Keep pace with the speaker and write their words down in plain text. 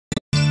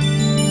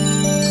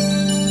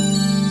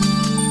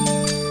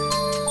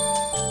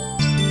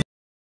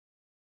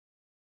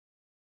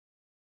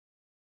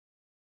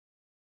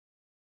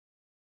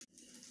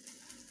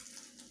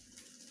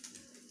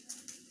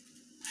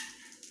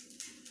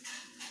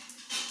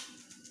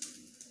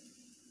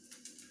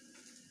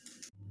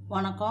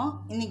வணக்கம்.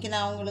 இன்றைக்கி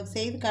நான் உங்களுக்கு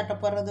செய்து காட்ட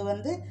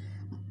போகிறது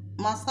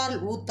மசால்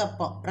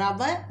ஊத்தப்பம்,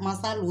 ரவை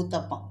மசால்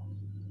ஊத்தப்பம்.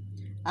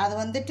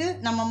 அது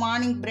நம்ம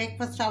மார்னிங்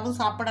பிரேக்ஃபாஸ்ட்டாகவும்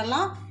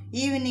சாப்பிடலாம்,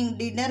 ஈவினிங்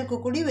டின்னருக்கு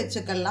கூட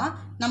வச்சுக்கலாம்.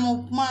 நம்ம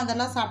உப்புமா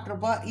அதெல்லாம்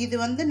சாப்பிட்ருப்போம்.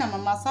 இது நம்ம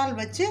மசால்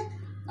வச்சு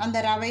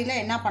அந்த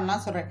ரவையில் என்ன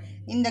பண்ணலாம் சொல்கிறேன்.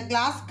 இந்த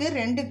கிளாஸ்க்கு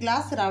 2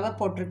 கிளாஸ் ரவை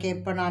போட்டிருக்கேன்.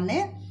 இப்போ நான்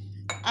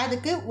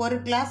அதுக்கு 1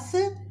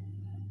 கிளாஸு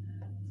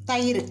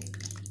தயிர்.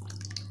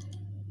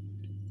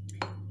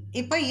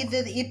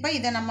 இப்போ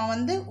இதை நம்ம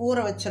ஊற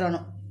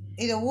வச்சிடணும்.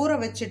 இதை ஊற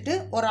வச்சுட்டு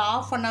ஒரு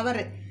 1/2 hour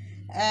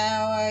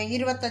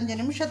 25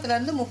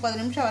 நிமிஷத்துலேருந்து 30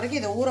 நிமிஷம்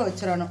வரைக்கும் இதை ஊற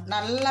வச்சிடணும்.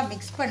 நல்லா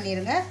மிக்ஸ்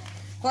பண்ணிடுங்க.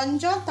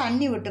 கொஞ்சம்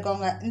தண்ணி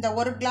விட்டுக்கோங்க. இந்த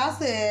 1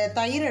 கிளாஸ்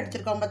தயிர்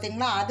எடுத்துருக்கோம்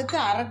பார்த்தீங்களா, அதுக்கு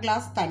 1/2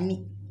 கிளாஸ் தண்ணி.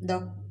 இதோ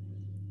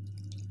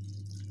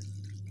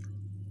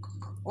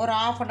ஒரு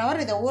 1/2 hour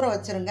இதை ஊற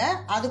வச்சுருங்க.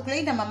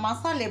 அதுக்குள்ளேயே நம்ம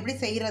மசால் எப்படி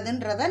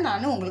செய்கிறதுன்றதை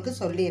நான் உங்களுக்கு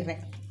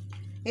சொல்லிடுறேன்.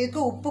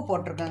 இதுக்கு உப்பு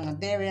போட்டிருக்கோங்க,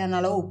 தேவையான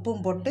அளவு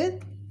உப்பும் போட்டு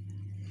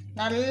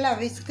நல்லா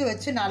விஸ்கு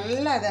வச்சு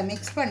நல்லா அதை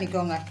மிக்ஸ்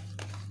பண்ணிக்கோங்க.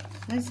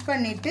 மிக்ஸ்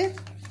பண்ணிவிட்டு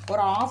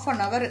ஒரு 1/2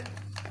 hour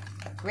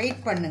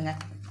வெயிட் பண்ணுங்கள்.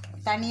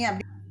 தனியாக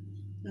அப்படி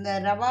இந்த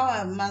ரவா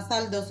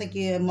மசால்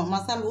தோசைக்கு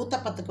மசால்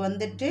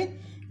ஊத்தப்பத்துக்கு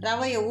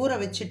ரவையை ஊற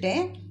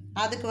வச்சுட்டேன்.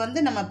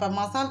 அதுக்கு நம்ம இப்போ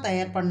மசால்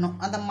தயார் பண்ணணும்.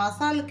 அந்த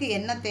மசாலுக்கு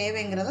என்ன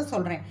தேவைங்கிறத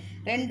சொல்கிறேன்.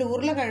 2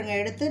 உருளைக்கிழங்கு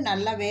எடுத்து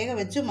நல்லா வேக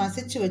வச்சு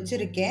மசிச்சு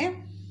வச்சுருக்கேன்.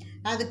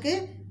 அதுக்கு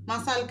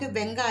மசாலுக்கு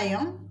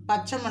வெங்காயம்,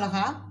 பச்சை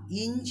மிளகாய்,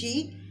 இஞ்சி,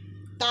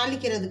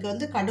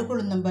 தாளிக்கிறதுக்கு கடுகு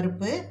உளுந்தம்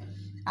பருப்பு,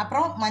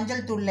 அப்புறம்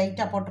மஞ்சள் தூள்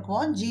லைட்டாக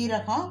போட்டுக்குவோம்,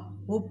 ஜீரகம்,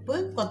 உப்பு,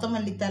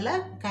 கொத்தமல்லி தழை,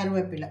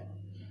 கருவேப்பிலை,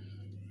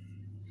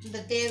 இந்த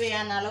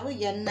தேவையான அளவு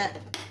எண்ணெய்.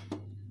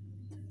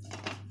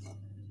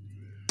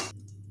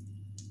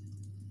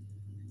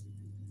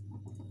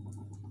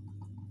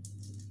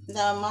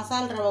 இந்த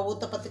மசால் ரவை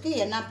ஊத்தப்பத்துக்கு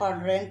என்ன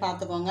பண்ணுறேன்னு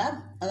பார்த்துக்கோங்க.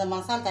 அந்த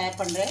மசால்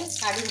தயார் பண்ணுறேன்.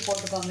 கடுகு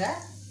போட்டுக்கோங்க,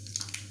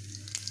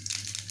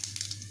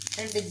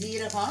 2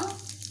 ஜீரகம்,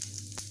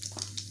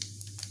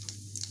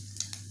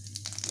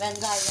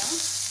 வெங்காயம்,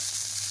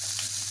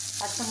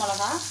 பச்சை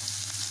மிளகாய்,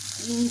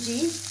 இஞ்சி,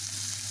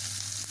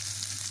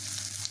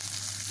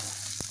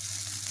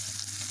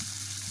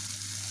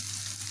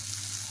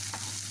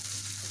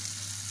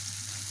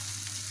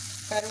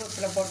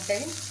 கருவேப்பிலை போட்டு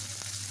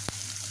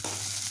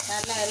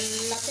நல்லா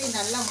எல்லாத்தையும்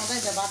நல்லா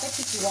இதை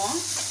வதக்கிக்குவோம்.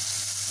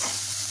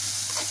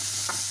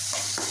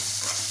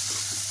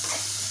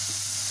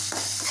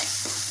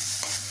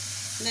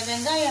 இந்த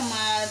வெங்காயம்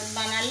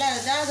நல்லா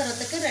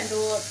இதாகிறதுக்கு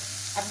 2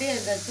 அப்படியே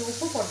இந்த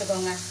உப்பு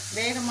போட்டுக்கோங்க.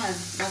 வேகமாக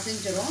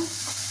மசிஞ்சிரும்.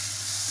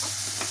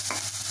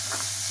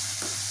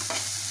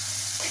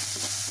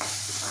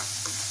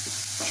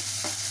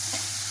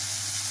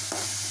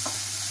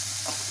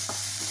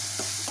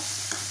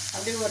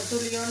 அப்படியே ஒரு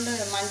துளியோண்டு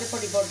மஞ்சள்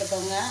பொடி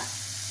போட்டுக்கோங்க,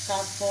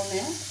 1/4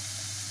 ஸ்பூனு.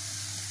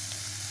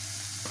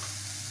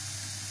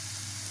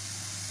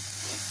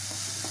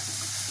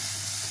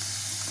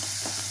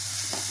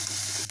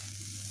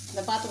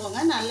 இதை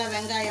பார்த்துக்கோங்க. நல்லா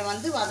வெங்காயம்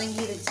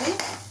வதங்கிருச்சு.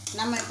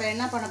 நம்ம இப்போ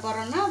என்ன பண்ண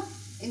போகிறோம்னா,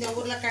 இந்த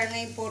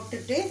உருளைக்கிழங்கையும்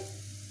போட்டுட்டு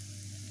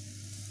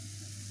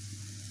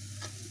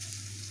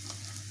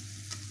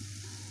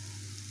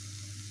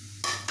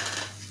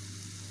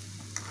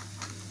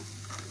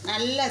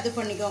நல்லா இது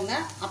பண்ணிக்கோங்க.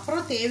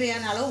 அப்புறம்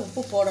தேவையான அளவு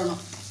உப்பு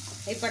போடணும்.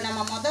 இப்போ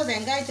நம்ம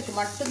வெங்காயத்துக்கு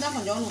மட்டும்தான்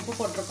கொஞ்சம் உப்பு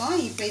போட்டிருக்கோம்.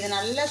 இப்போ இதை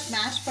நல்லா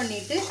ஸ்மாஷ்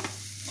பண்ணிவிட்டு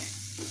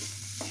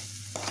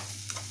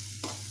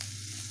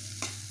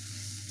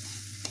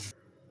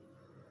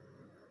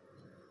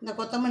இந்த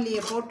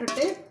கொத்தமல்லியை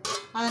போட்டுட்டு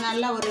அதை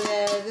நல்லா ஒரு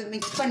இது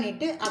மிக்ஸ்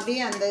பண்ணிவிட்டு அப்படியே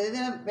அந்த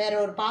இதை வேறு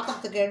ஒரு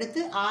பாத்திரத்துக்கு எடுத்து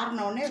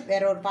ஆறினோடனே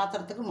வேறு ஒரு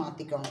பாத்திரத்துக்கு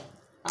மாற்றிக்கோங்க.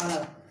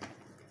 அவ்வளோதான்.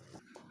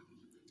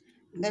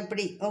 இந்த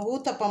இப்படி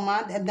ஊத்தப்பமா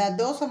இந்த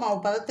தோசை மாவு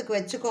பதத்துக்கு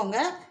வச்சுக்கோங்க.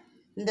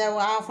 இந்த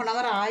 1/2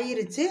 hour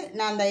ஆயிருச்சு.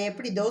 நான் அந்த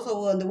எப்படி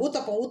அந்த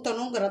ஊத்தப்பம்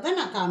ஊற்றணுங்கிறத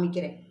நான்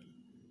காமிக்கிறேன்.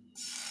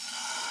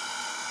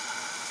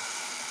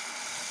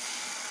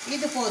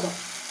 இது போதும்,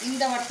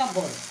 இந்த வட்டம்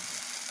போதும்.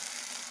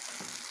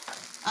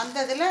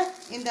 அந்த இதில்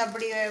இந்த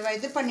அப்படி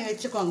இது பண்ணி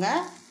வச்சுக்கோங்க.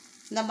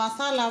 இந்த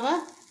மசாலாவை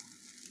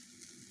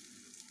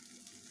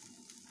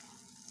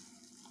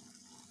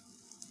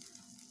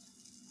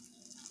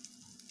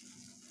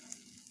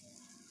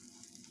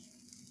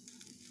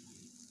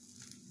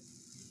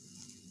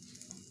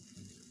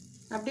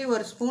அப்படியே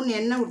ஒரு ஸ்பூன்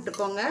எண்ணெய்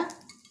விட்டுக்கோங்க.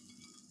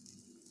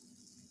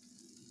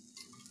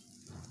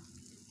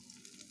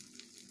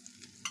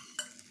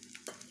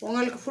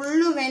 உங்களுக்கு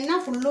ஃபுல்லும் வேணா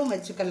ஃபுல்லும்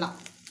வச்சுக்கலாம்.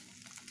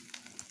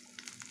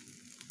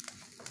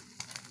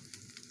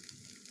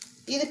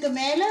 இதுக்கு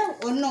மேலே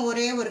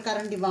ஒரே ஒரு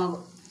கரண்டி மாவு.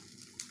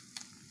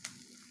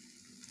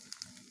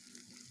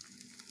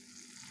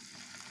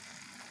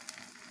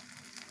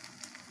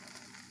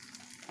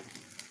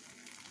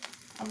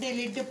 அப்படியே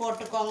லிட்டு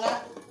போட்டுக்கோங்க.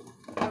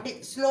 அப்படி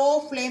ஸ்லோ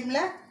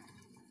ஃப்ளேமில்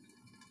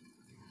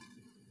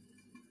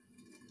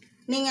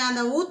நீங்கள்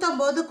அந்த ஊற்றும்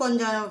போது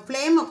கொஞ்சம்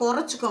ஃப்ளேமை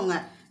குறைச்சிக்கோங்க.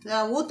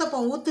 இந்த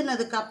ஊத்தப்பம்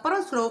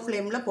ஊற்றுனதுக்கப்புறம் ஸ்லோ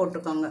ஃப்ளேமில்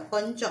போட்டுக்கோங்க.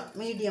 கொஞ்சம்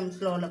மீடியம்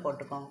ஸ்லோவில்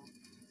போட்டுக்கோங்க.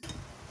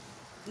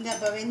 இந்த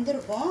இப்போ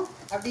வெந்திருக்கும்.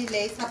 அப்படி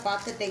லேசாக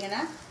பார்த்துட்டிங்கன்னா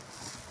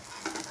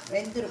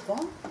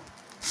வெந்திருக்கும்.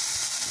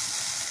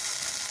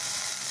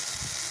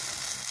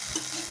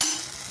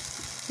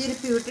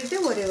 திருப்பி விட்டுட்டு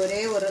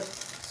ஒரே ஒரு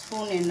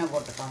ஸ்பூன் எண்ணெய்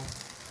போட்டுக்கோங்க.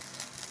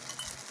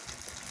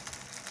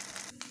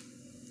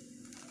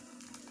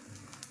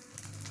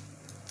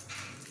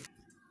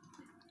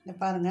 இதை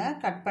பாருங்கள்,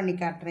 கட் பண்ணி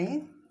காட்டுறேன்.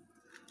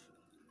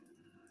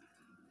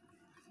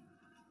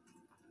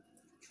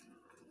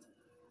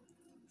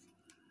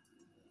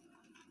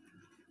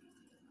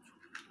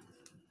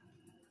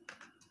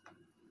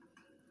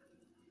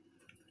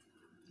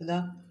 இதோ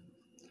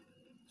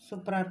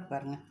சூப்பராக இருக்கு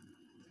பாருங்கள்.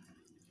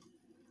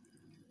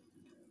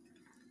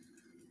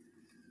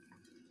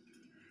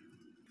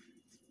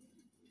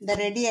 இந்த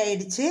ரெடி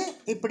ஆயிடுச்சு.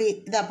 இப்படி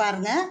இதை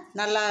பாருங்கள்,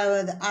 நல்லா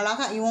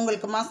அழகாக.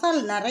 இவங்களுக்கு மசால்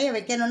நிறைய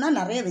வைக்கணுன்னா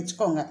நிறைய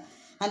வச்சுக்கோங்க.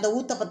 அந்த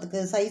ஊத்தப்பத்துக்கு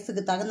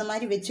சைஸுக்கு தகுந்த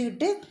மாதிரி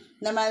வச்சுக்கிட்டு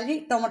இந்த மாதிரி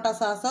டொமேட்டோ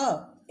சாஸோ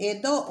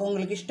ஏதோ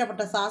உங்களுக்கு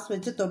இஷ்டப்பட்ட சாஸ்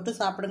வச்சு தொட்டு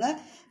சாப்பிடுங்க.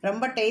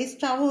 ரொம்ப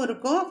டேஸ்ட்டாகவும்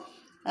இருக்கும்.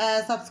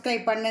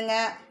 சப்ஸ்கிரைப்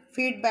பண்ணுங்கள்,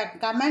 ஃபீட்பேக்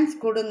கமெண்ட்ஸ்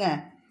கொடுங்க.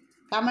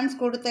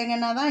 கமெண்ட்ஸ்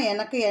கொடுத்தீங்கன்னா தான்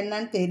எனக்கு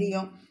என்னன்னு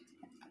தெரியும்.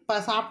 இப்போ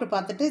சாப்பிட்டு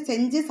பார்த்துட்டு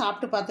செஞ்சு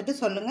சாப்பிட்டு பார்த்துட்டு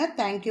சொல்லுங்கள்.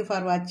 தேங்க்யூ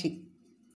ஃபார் வாட்சிங்.